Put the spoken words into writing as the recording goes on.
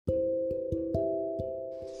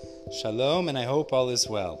Shalom, and I hope all is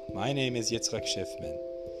well. My name is Yitzchak Schiffman.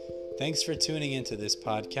 Thanks for tuning into this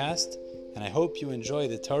podcast, and I hope you enjoy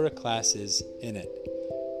the Torah classes in it.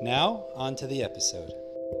 Now, on to the episode.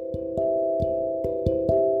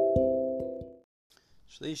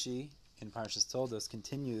 Shelishi in Parshas Toldos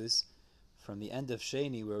continues from the end of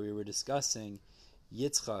Sheni, where we were discussing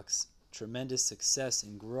Yitzchak's tremendous success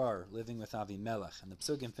in Gerar, living with Avimelech. And the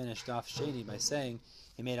Psukim finished off Sheni by saying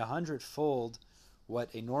he made 100-fold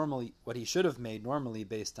what he should have made normally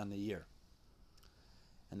based on the year.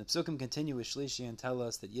 And the Psukim continue with Shelishi and tell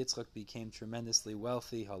us that Yitzchak became tremendously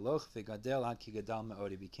wealthy. Haloch v'gadel ad ki gadal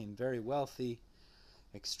me'od. He became very wealthy,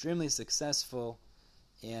 extremely successful,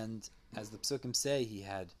 and as the Psukim say, he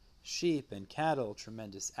had sheep and cattle,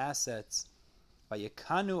 tremendous assets.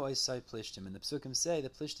 Vayekanu oisai plishtim. And the Psukim say the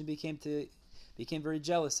plishtim became very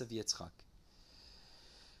jealous of Yitzchak.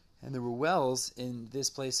 And there were wells in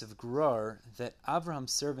this place of Gerar that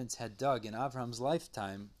Avraham's servants had dug in Avraham's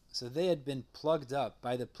lifetime, so they had been plugged up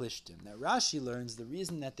by the Plishtim. Now Rashi learns the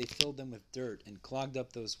reason that they filled them with dirt and clogged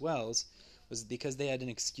up those wells was because they had an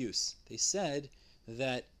excuse. They said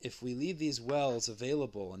that if we leave these wells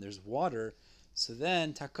available and there's water, so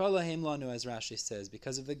then Takala Heimlanu, as Rashi says,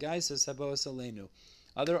 because of the Gaisos Haboas Aleinu,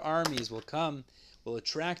 other armies will come, will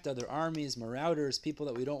attract other armies, marauders, people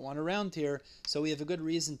that we don't want around here, so we have a good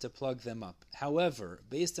reason to plug them up. However,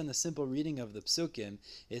 based on the simple reading of the Psukim,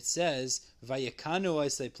 it says, Vayekanu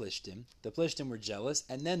oisei plishtim, the Plishtim were jealous,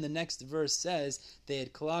 and then the next verse says they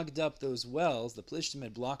had clogged up those wells, the Plishtim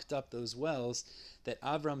had blocked up those wells that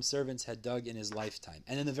Avram's servants had dug in his lifetime.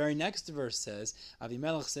 And then the very next verse says,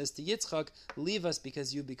 Avimelech says to Yitzchak, leave us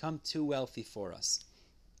because you become too wealthy for us.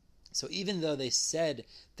 So even though they said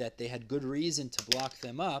that they had good reason to block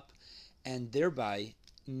them up, and thereby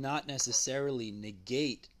not necessarily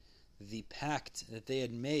negate the pact that they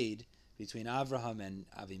had made between Avraham and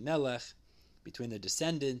Avimelech, between their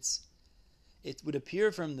descendants, it would appear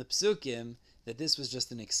from the Psukim that this was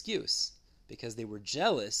just an excuse, because they were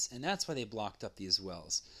jealous, and that's why they blocked up these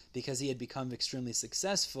wells, because he had become extremely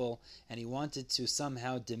successful, and he wanted to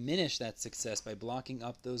somehow diminish that success by blocking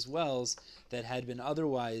up those wells that had been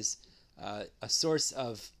otherwise a source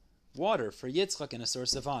of water for Yitzchak and a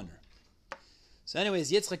source of honor. So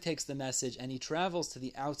anyways, Yitzchak takes the message, and he travels to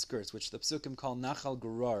the outskirts, which the Psukim call Nachal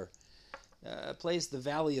Gerar, a place, the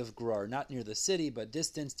valley of Gerar, not near the city, but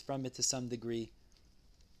distanced from it to some degree.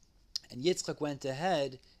 And Yitzchak went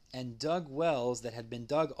ahead and dug wells that had been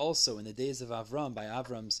dug also in the days of Avram by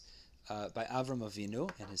Avram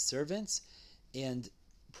Avinu and his servants. And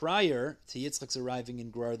prior to Yitzchak's arriving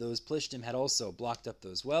in Gerar, those Plishtim had also blocked up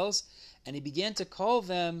those wells, and he began to call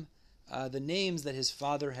them the names that his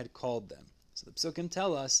father had called them. So the Psukim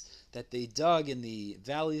tell us that they dug in the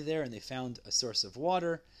valley there, and they found a source of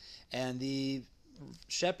water, and the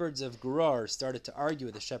shepherds of Gerar started to argue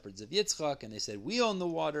with the shepherds of Yitzchak, and they said, we own the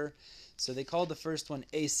water. So they called the first one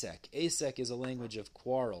Asek. Asek is a language of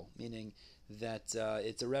quarrel, meaning that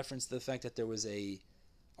it's a reference to the fact that there was a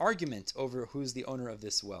argument over who's the owner of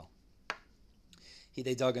this well.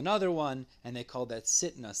 They dug another one, and they called that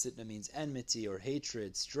Sitna. Sitna means enmity or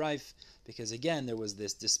hatred, strife, because again, there was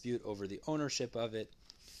this dispute over the ownership of it.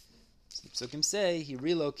 So the Psukim say he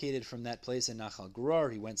relocated from that place in Nachal Gerar.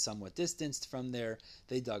 He went somewhat distanced from there.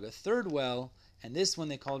 They dug a third well, and this one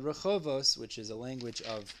they called Rechovos, which is a language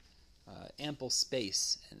of ample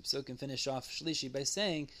space. And Psukim finish off Shelishi by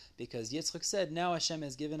saying, because Yitzchak said, now Hashem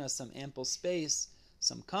has given us some ample space,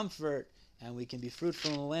 some comfort, and we can be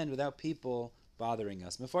fruitful in the land without people bothering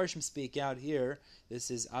us. Mefarshim speak out here.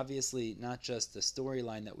 This is obviously not just the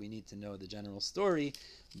storyline that we need to know, the general story,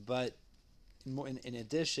 but in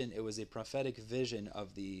addition, it was a prophetic vision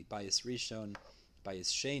of the Bayis Rishon,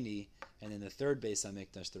 Bayis Sheni, and in the third Beis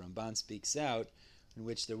HaMikdash, the Ramban speaks out, in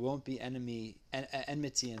which there won't be enmity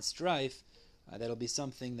and strife. That'll be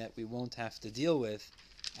something that we won't have to deal with,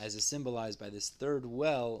 as is symbolized by this third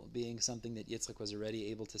well being something that Yitzchak was already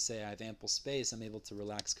able to say, I have ample space, I'm able to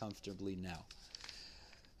relax comfortably now.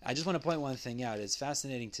 I just want to point one thing out. It's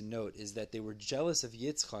fascinating to note is that they were jealous of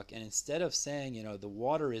Yitzchak, and instead of saying, the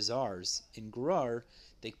water is ours, in Gerar,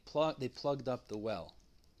 they plugged up the well.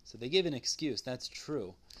 So they gave an excuse, that's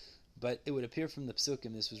true. But it would appear from the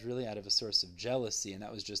Psukim this was really out of a source of jealousy, and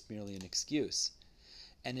that was just merely an excuse.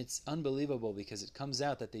 And it's unbelievable because it comes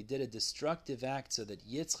out that they did a destructive act so that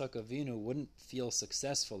Yitzchak Avinu wouldn't feel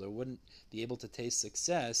successful or wouldn't be able to taste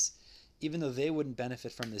success, even though they wouldn't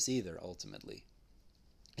benefit from this either, ultimately.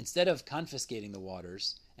 Instead of confiscating the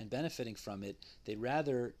waters and benefiting from it,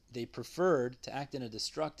 they preferred to act in a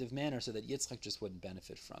destructive manner so that Yitzchak just wouldn't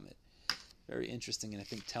benefit from it. Very interesting, and I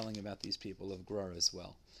think telling about these people of Gerar as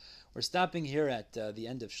well. We're stopping here at the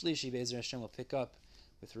end of Shelishi. Be'ezer Hashem will pick up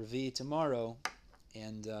with Revi tomorrow.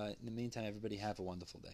 And in the meantime, everybody have a wonderful day.